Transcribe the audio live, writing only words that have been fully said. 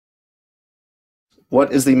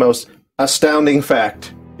What is the most astounding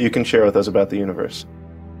fact you can share with us about the universe?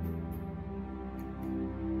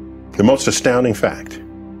 The most astounding fact.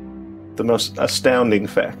 The most astounding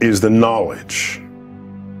fact. Is the knowledge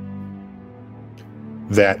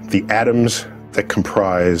that the atoms that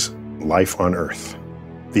comprise life on Earth,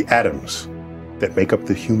 the atoms that make up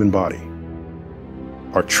the human body,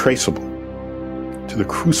 are traceable to the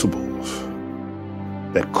crucibles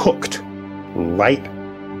that cooked light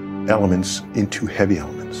elements into heavy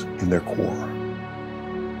elements in their core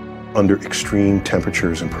under extreme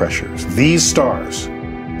temperatures and pressures. These stars,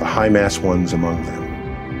 the high mass ones among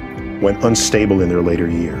them, went unstable in their later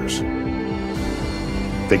years.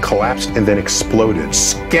 They collapsed and then exploded,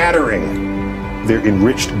 scattering their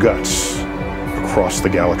enriched guts across the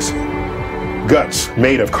galaxy. Guts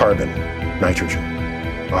made of carbon, nitrogen,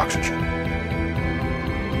 oxygen,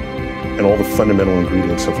 and all the fundamental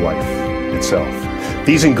ingredients of life itself.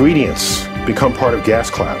 These ingredients become part of gas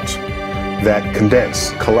clouds that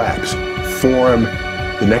condense, collapse, form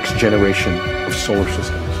the next generation of solar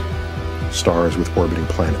systems, stars with orbiting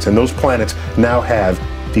planets. And those planets now have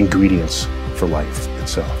the ingredients for life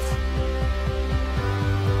itself.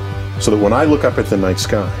 So that when I look up at the night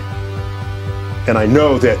sky, and I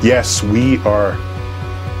know that, yes, we are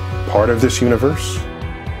part of this universe,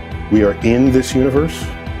 we are in this universe,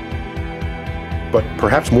 but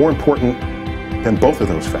perhaps more important than both of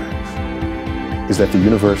those facts is that the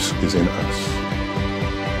universe is in us.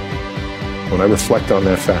 When I reflect on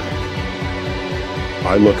that fact,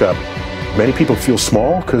 I look up. Many people feel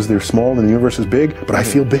small because they're small and the universe is big, but I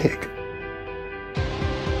feel big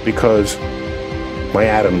because my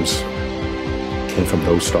atoms came from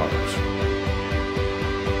those stars.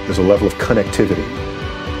 There's a level of connectivity.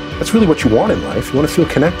 That's really what you want in life. You want to feel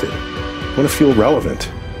connected. You want to feel relevant.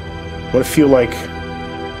 You want to feel like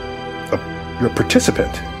you're a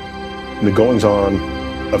participant in the goings-on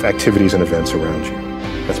of activities and events around you.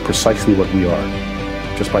 That's precisely what we are,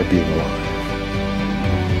 just by being alive.